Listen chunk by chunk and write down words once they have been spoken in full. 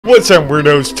What's up,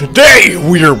 weirdos? Today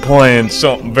we are playing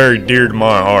something very dear to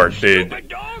my heart,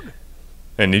 dude.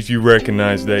 And if you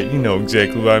recognize that, you know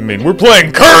exactly what I mean. We're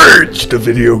playing Courage, the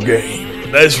video game.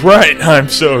 That's right, I'm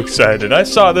so excited. I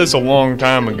saw this a long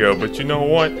time ago, but you know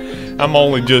what? I'm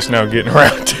only just now getting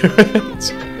around to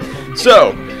it.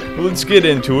 So, let's get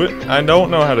into it. I don't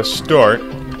know how to start.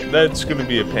 That's gonna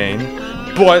be a pain.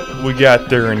 But we got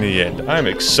there in the end. I'm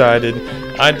excited.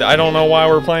 I don't know why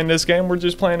we're playing this game. We're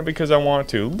just playing it because I want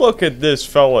to. Look at this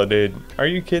fella, dude. Are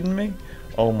you kidding me?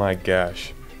 Oh my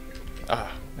gosh.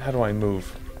 How do I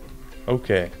move?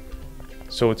 Okay.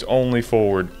 So it's only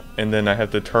forward. And then I have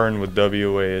to turn with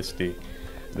WASD.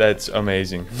 That's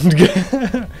amazing.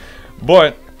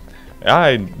 But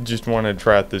I just want to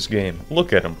try out this game.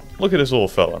 Look at him. Look at this little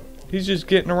fella. He's just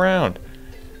getting around.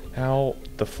 How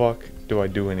the fuck do I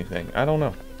do anything? I don't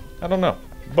know. I don't know.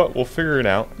 But we'll figure it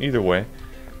out either way.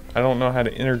 I don't know how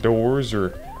to enter doors or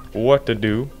what to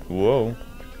do. Whoa.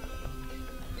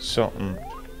 Something.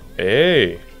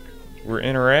 Hey. We're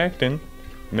interacting.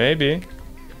 Maybe.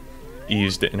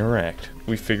 Ease to interact.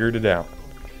 We figured it out.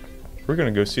 We're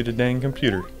gonna go see the dang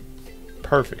computer.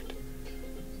 Perfect.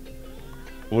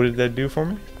 What did that do for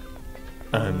me?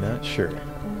 I'm not sure.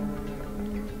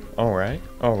 Alright.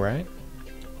 Alright.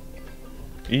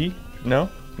 E? No?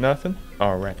 Nothing?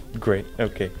 Alright. Great.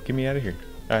 Okay. Get me out of here.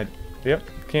 Yep.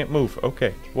 Can't move.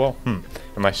 Okay. Well, Am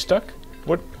I stuck?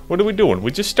 What are we doing?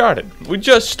 We just started. We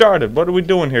just started. What are we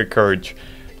doing here, Courage?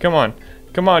 Come on.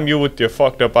 Come on, you with your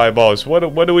fucked up eyeballs. What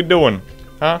are we doing?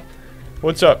 Huh?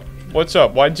 What's up? What's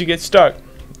up? Why'd you get stuck?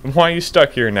 Why are you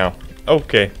stuck here now?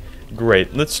 Okay.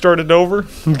 Great. Let's start it over.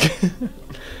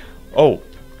 Oh.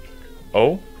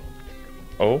 Oh.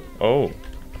 Oh. Oh.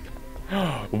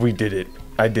 We did it.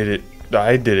 I did it.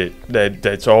 I did it.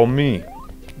 That's all me.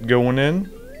 Going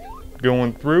in.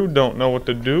 Going through. Don't know what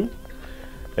to do.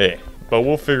 Hey. But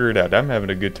we'll figure it out. I'm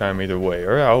having a good time either way.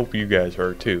 Or I hope you guys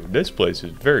are too. This place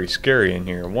is very scary in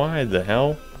here. Why the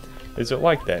hell is it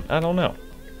like that? I don't know.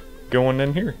 Going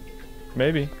in here.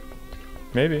 Maybe.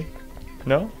 Maybe.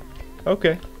 No?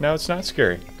 Okay. Now it's not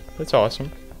scary. That's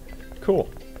awesome. Cool.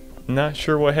 Not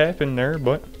sure what happened there,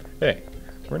 but hey,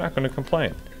 we're not going to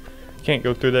complain. Can't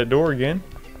go through that door again.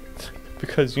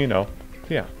 Because, you know,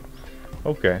 yeah.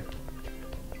 Okay.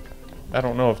 I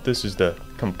don't know if this is the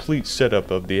complete setup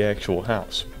of the actual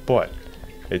house, but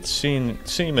it's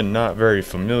seeming not very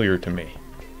familiar to me.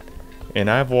 And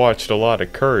I've watched a lot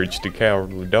of Courage the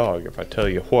Cowardly Dog, if I tell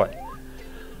you what.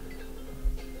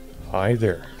 Hi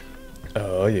there.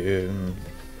 Yeah.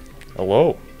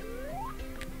 Hello.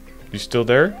 You still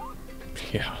there?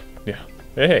 Yeah.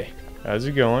 Hey, how's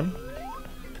it going?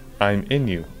 I'm in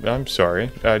you. I'm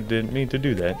sorry. I didn't mean to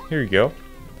do that. Here you go.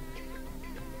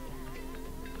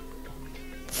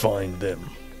 Find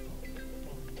them.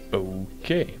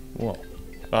 Okay. Well,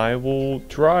 I will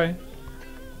try.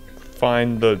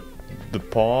 Find the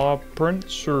paw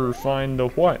prints or find the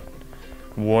what?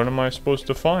 What am I supposed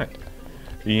to find?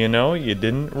 You know, you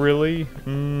didn't really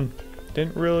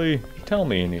tell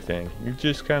me anything. You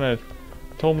just kind of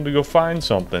told me to go find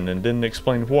something and didn't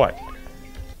explain what.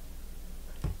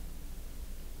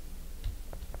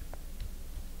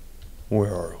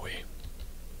 Where are we?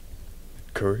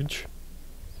 Courage?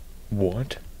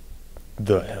 What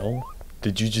the hell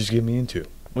did you just get me into?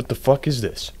 What the fuck is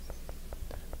this?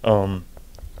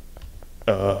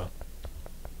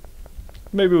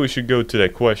 Maybe we should go to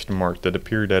that question mark that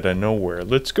appeared out of nowhere.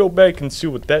 Let's go back and see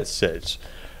what that says.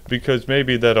 Because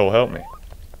maybe that'll help me.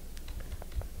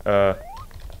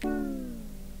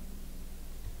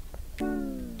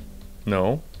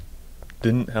 No.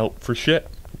 Didn't help for shit.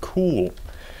 Cool.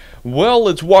 Well,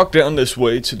 let's walk down this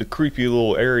way to the creepy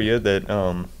little area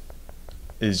that,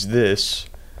 is this.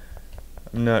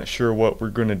 I'm not sure what we're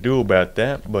gonna do about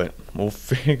that, but we'll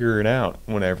figure it out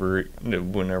whenever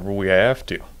we have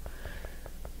to.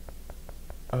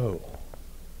 Oh.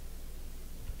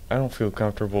 I don't feel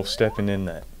comfortable stepping in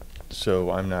that, so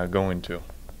I'm not going to.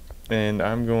 And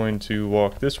I'm going to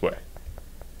walk this way.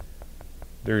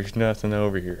 There's nothing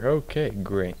over here. Okay,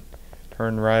 great.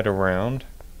 Turn right around.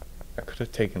 I could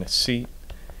have taken a seat.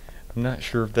 I'm not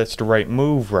sure if that's the right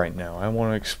move right now. I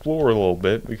want to explore a little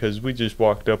bit because we just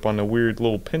walked up on the weird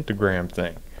little pentagram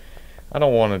thing. I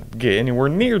don't want to get anywhere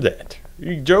near that. Are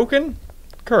you joking?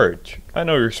 Courage. I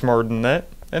know you're smarter than that,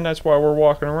 and that's why we're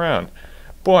walking around.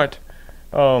 But,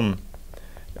 I'm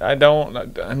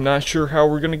not sure how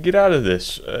we're going to get out of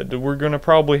this. We're going to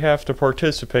probably have to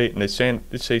participate in a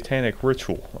satanic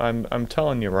ritual. I'm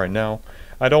telling you right now.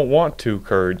 I don't want to,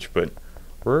 Courage, but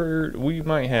we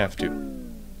might have to.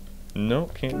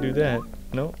 Nope, can't do that.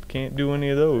 Nope, can't do any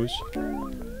of those.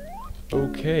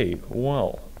 Okay,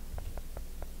 well,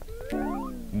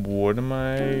 What am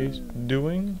I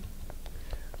doing?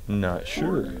 Not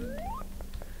sure.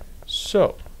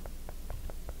 So,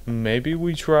 maybe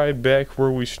we try back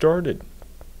where we started,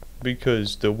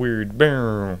 because the weird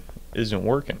barrel isn't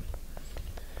working.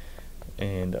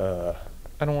 And, I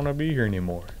don't want to be here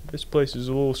anymore. This place is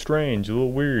a little strange, a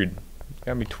little weird.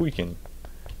 Got me tweaking,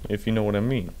 if you know what I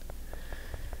mean.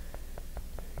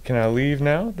 Can I leave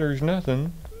now? There's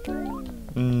nothing.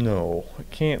 No, I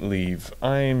can't leave.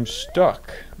 I'm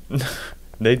stuck.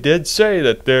 They did say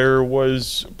that there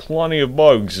was plenty of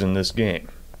bugs in this game.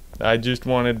 I just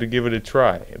wanted to give it a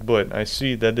try, but I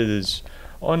see that it is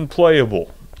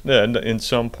unplayable in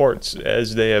some parts,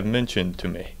 as they have mentioned to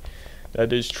me.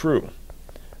 That is true.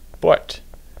 But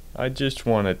I just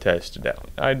want to test it out.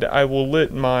 I will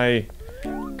let my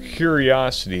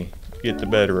curiosity get the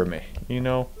better of me, you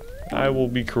know? I will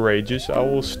be courageous. I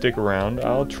will stick around.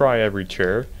 I'll try every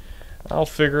chair. I'll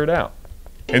figure it out.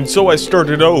 And so I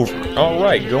started over.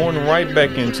 Alright, going right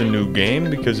back into new game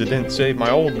because it didn't save my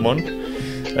old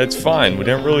one. That's fine. We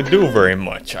didn't really do very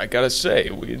much, I gotta say.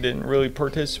 We didn't really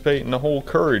participate in the whole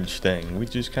courage thing. We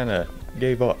just kind of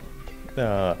gave up.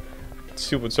 Let's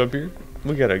see what's up here.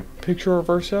 We got a picture of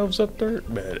ourselves up there.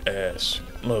 Badass.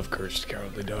 Love Cursed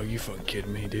Cowardly Dog. You fucking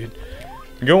kidding me, dude?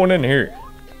 Going in here.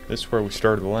 This is where we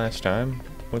started the last time.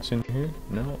 What's in here?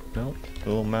 No. A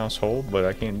little mouse hole, but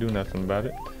I can't do nothing about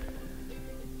it.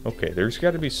 Okay, there's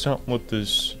got to be something with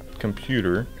this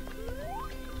computer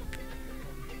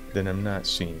that I'm not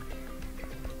seeing.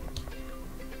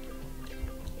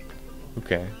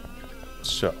 Okay,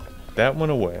 so that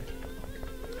went away.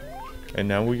 And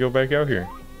now we go back out here.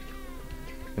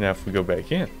 And now if we go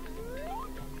back in.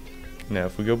 Now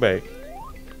if we go back.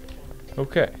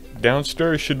 Okay,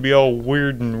 downstairs should be all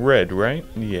weird and red, right?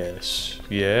 Yes.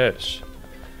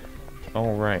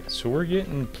 Alright, so we're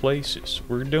getting places.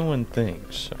 We're doing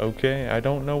things, okay? I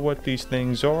don't know what these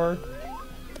things are,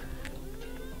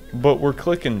 but we're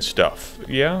clicking stuff,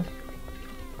 yeah?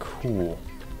 Cool.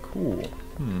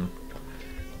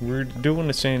 We're doing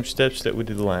the same steps that we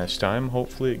did last time.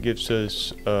 Hopefully it gives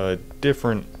us a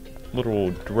different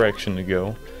little direction to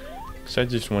go. Because I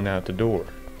just went out the door.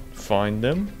 Find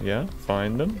them, yeah,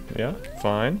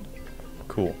 fine.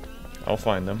 Cool. I'll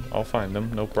find them,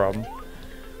 no problem.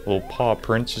 Little paw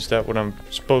prints, is that what I'm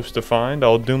supposed to find?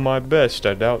 I'll do my best.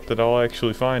 I doubt that I'll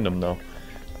actually find them, though.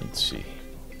 Let's see.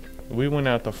 We went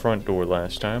out the front door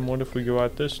last time. What if we go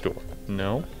out this door?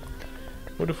 No.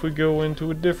 What if we go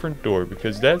into a different door?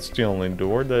 Because that's the only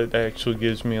door that actually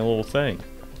gives me a little thing.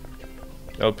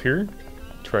 Up here?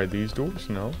 Try these doors?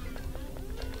 No.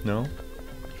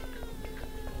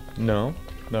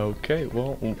 Okay,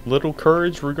 well, little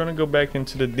courage. We're going to go back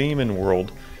into the demon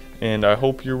world. And I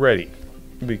hope you're ready.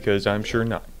 Because I'm sure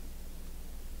not.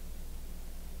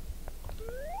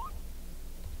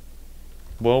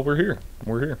 Well, we're here.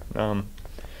 That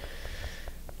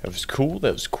was cool.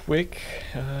 That was quick.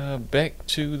 Back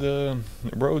to the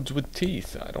roads with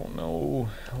teeth. I don't know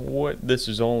what this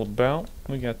is all about.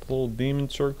 We got the little demon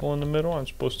circle in the middle. I'm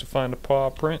supposed to find a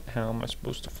paw print. How am I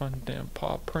supposed to find a damn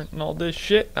paw print and all this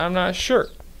shit? I'm not sure.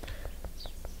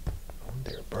 Oh,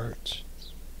 there are birds.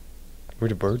 Were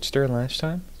the birds there last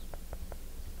time?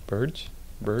 Birds.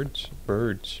 I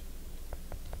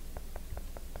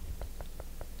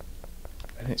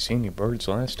didn't see any birds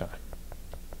last time.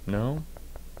 No,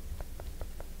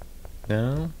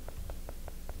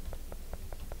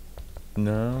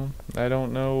 I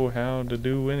don't know how to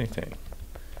do anything.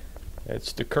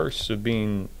 That's the curse of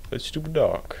being a stupid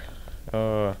dog.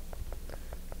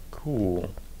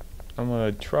 Cool. I'm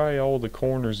gonna try all the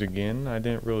corners again. I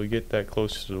didn't really get that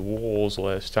close to the walls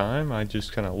last time. I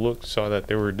just kind of looked, saw that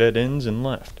there were dead ends, and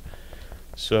left.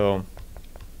 So,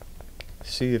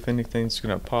 see if anything's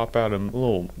gonna pop out a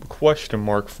little question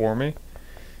mark for me,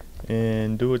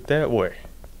 and do it that way.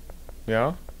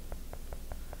 Yeah?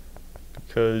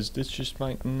 Because this just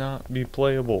might not be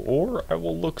playable. Or I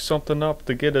will look something up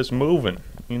to get us moving.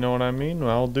 You know what I mean?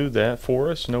 I'll do that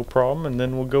for us, no problem, and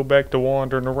then we'll go back to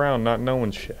wandering around not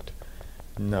knowing shit.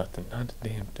 Nothing, not a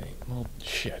damn thing. Well,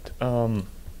 shit.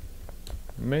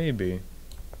 Maybe,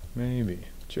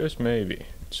 just maybe,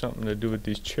 something to do with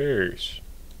these chairs.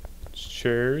 It's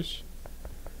chairs.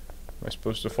 Am I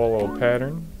supposed to follow a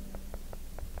pattern?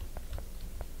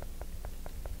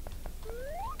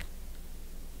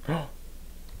 Oh.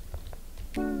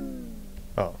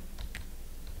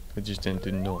 It just didn't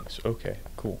do noise. Okay,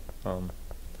 cool. How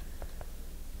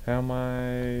am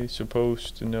I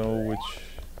supposed to know which...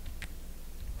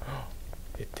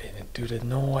 It didn't do the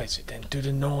noise.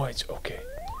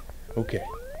 Okay.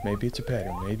 Maybe it's a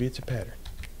pattern.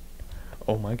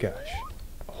 Oh my gosh.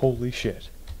 Holy shit.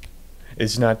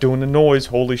 It's not doing the noise.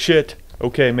 Holy shit.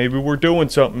 Okay, maybe we're doing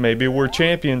something. Maybe we're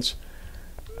champions.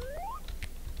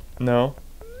 No.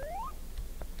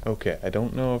 Okay, I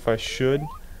don't know if I should.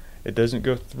 It doesn't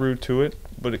go through to it,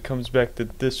 but it comes back to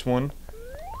this one.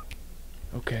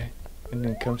 Okay. And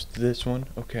then it comes to this one.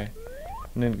 Okay.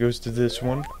 And then it goes to this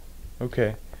one.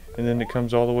 Okay. And then it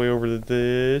comes all the way over to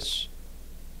this.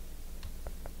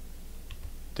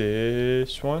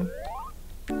 This one.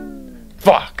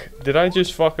 Fuck! Did I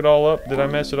just fuck it all up? Did I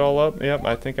mess it all up? Yep,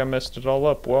 I think I messed it all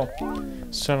up. Well,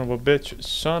 son of a bitch.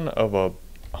 Son of a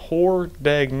whore.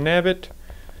 Dag nabbit.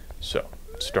 So,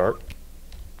 start.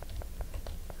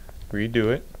 Redo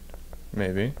it.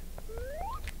 Maybe.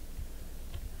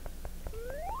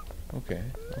 Okay,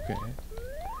 okay.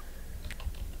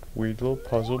 Weird little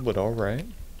puzzle, but alright.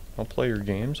 I'll play your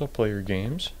games. I'll play your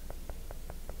games.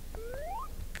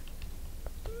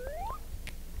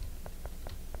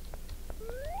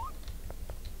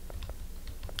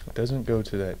 It doesn't go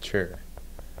to that chair.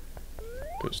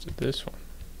 It goes to this one.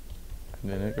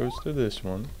 And then it goes to this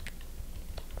one.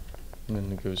 And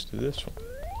then it goes to this one.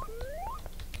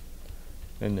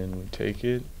 And then we take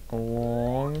it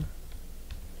along.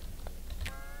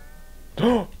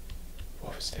 What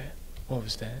was that? What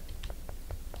was that?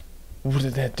 What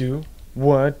did that do?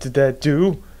 What did that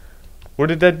do? What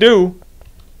did that do?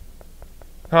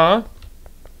 Huh?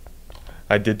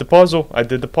 I did the puzzle. I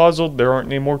did the puzzle. There aren't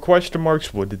any more question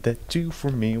marks. What did that do for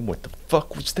me? What the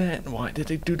fuck was that? Why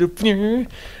did it do the...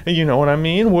 You know what I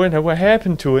mean? What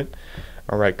happened to it?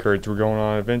 Alright, Kurds, we're going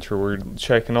on an adventure. We're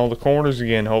checking all the corners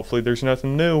again. Hopefully there's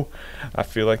nothing new. I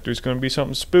feel like there's going to be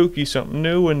something spooky, something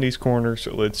new in these corners.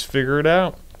 So let's figure it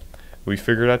out. We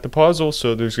figured out the puzzle,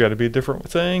 so there's got to be a different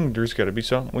thing. There's got to be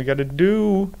something we got to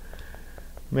do.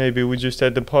 Maybe we just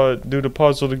had to do the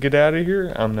puzzle to get out of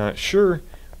here. I'm not sure.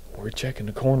 We're checking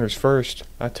the corners first.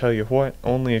 I tell you what,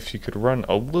 only if you could run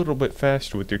a little bit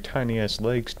faster with your tiny ass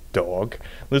legs, dog.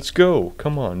 Let's go.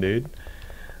 Come on, dude.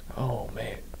 Oh,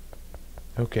 man.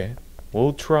 Okay.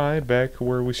 We'll try back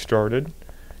where we started.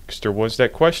 Because there was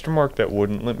that question mark that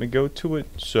wouldn't let me go to it.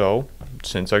 So,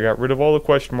 since I got rid of all the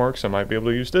question marks, I might be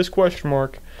able to use this question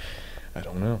mark. I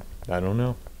don't know. I don't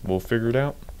know. We'll figure it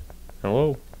out.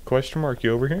 Hello? Question mark,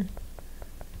 you over here?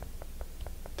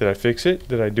 Did I fix it?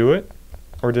 Did I do it?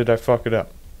 Or did I fuck it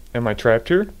up? Am I trapped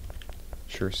here?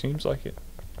 Sure seems like it.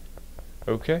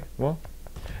 Okay, well,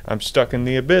 I'm stuck in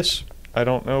the abyss. I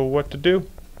don't know what to do.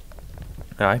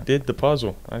 I did the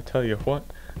puzzle. I tell you what,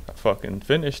 I fucking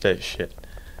finished that shit.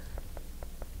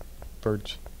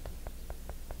 Birds.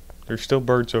 There's still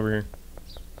birds over here.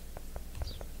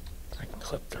 I can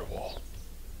clip their wall.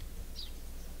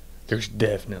 There's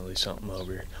definitely something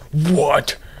over here.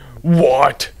 What?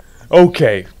 What?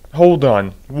 Okay, hold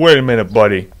on. Wait a minute,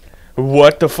 buddy.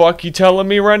 What the fuck you telling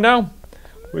me right now?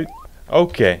 Wait.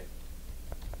 Okay.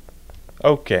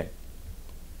 Okay.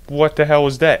 What the hell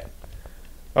was that?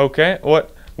 Okay,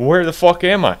 what? Where the fuck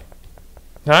am I?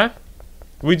 Huh?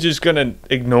 We just gonna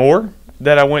ignore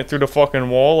that I went through the fucking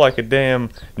wall like a damn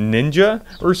ninja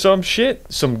or some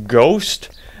shit? Some ghost?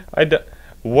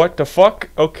 What the fuck?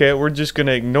 Okay, we're just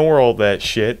gonna ignore all that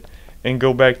shit and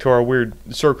go back to our weird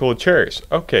circle of chairs.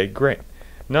 Okay, great.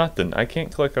 Nothing. I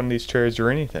can't click on these chairs or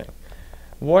anything.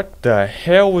 What the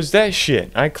hell was that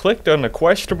shit? I clicked on the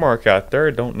question mark out there.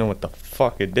 I don't know what the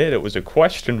fuck it did. It was a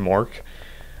question mark.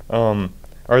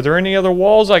 Are there any other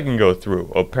walls I can go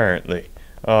through? Apparently.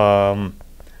 I'm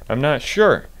not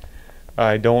sure.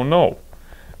 I don't know.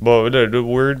 But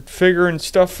we're figuring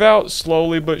stuff out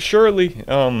slowly but surely.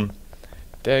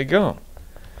 Daggum.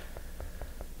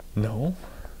 No.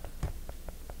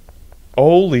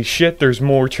 Holy shit, there's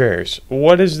more chairs.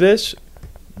 What is this?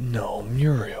 No,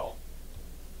 Muriel.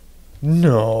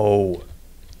 No.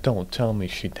 Don't tell me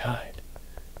she died.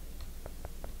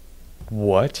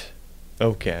 What?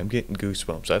 Okay, I'm getting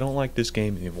goosebumps. I don't like this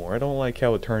game anymore. I don't like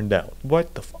how it turned out.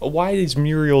 What the why is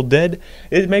Muriel dead?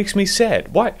 It makes me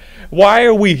sad. Why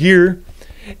are we here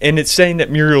and it's saying that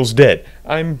Muriel's dead?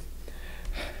 I'm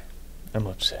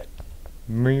upset.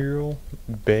 Muriel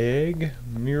Beg?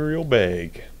 Muriel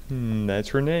Beg. That's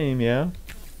her name, yeah?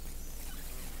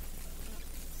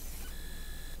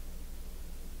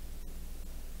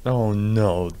 Oh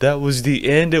no, that was the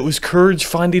end? It was Courage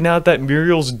finding out that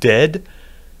Muriel's dead?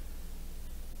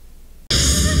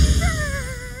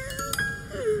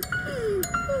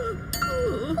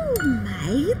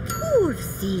 My poor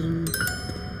thing.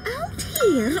 Out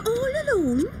here all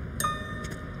alone?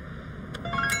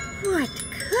 What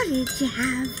courage you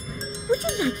have. Would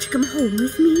you like to come home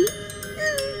with me?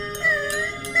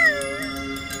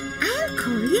 I'll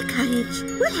call you Courage.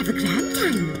 We'll have a grand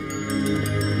time.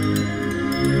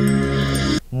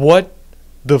 What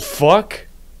The fuck?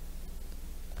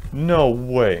 No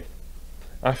way.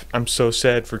 I'm so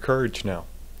sad for Courage now.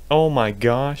 Oh my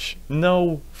gosh.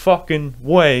 No fucking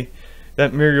way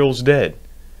that Muriel's dead.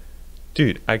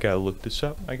 Dude, I gotta look this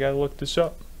up. I gotta look this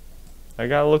up. I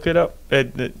gotta look it up.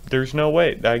 There's no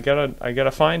way. I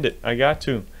gotta find it. I got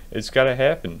to. It's gotta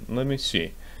happen. Let me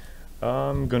see.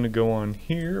 I'm gonna go on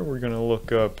here. We're gonna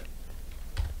look up.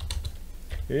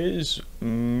 Is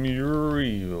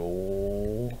Muriel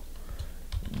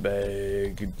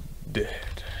Bag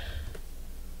dead?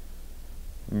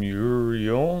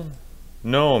 Muriel?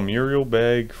 No, Muriel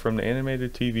Bag from the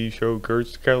animated TV show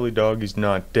Courage the Cowardly Dog is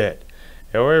not dead.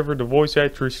 However, the voice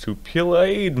actress who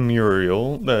played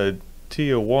Muriel,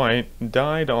 Tia White,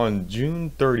 died on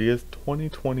June 30th,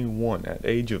 2021 at the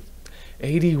age of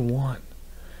 81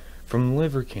 from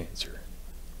liver cancer.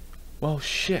 Well,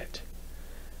 shit.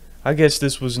 I guess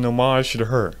this was an homage to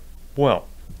her. Well,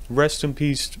 rest in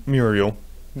peace, Muriel.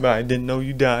 I didn't know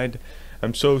you died.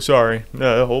 I'm so sorry.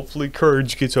 Hopefully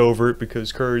Courage gets over it,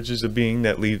 because Courage is a being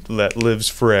that lives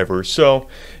forever. So,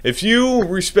 if you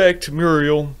respect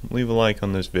Muriel, leave a like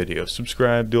on this video.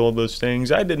 Subscribe, do all those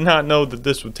things. I did not know that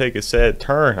this would take a sad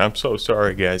turn. I'm so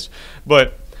sorry, guys.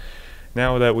 But,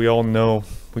 now that we all know,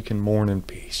 we can mourn in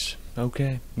peace.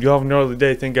 Okay? You all have an early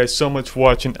day. Thank you guys so much for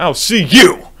watching. I'll see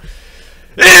you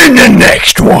in the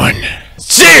next one.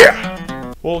 See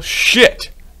ya! Well,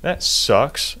 shit. That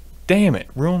sucks. Damn it,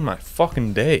 ruined my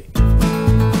fucking day.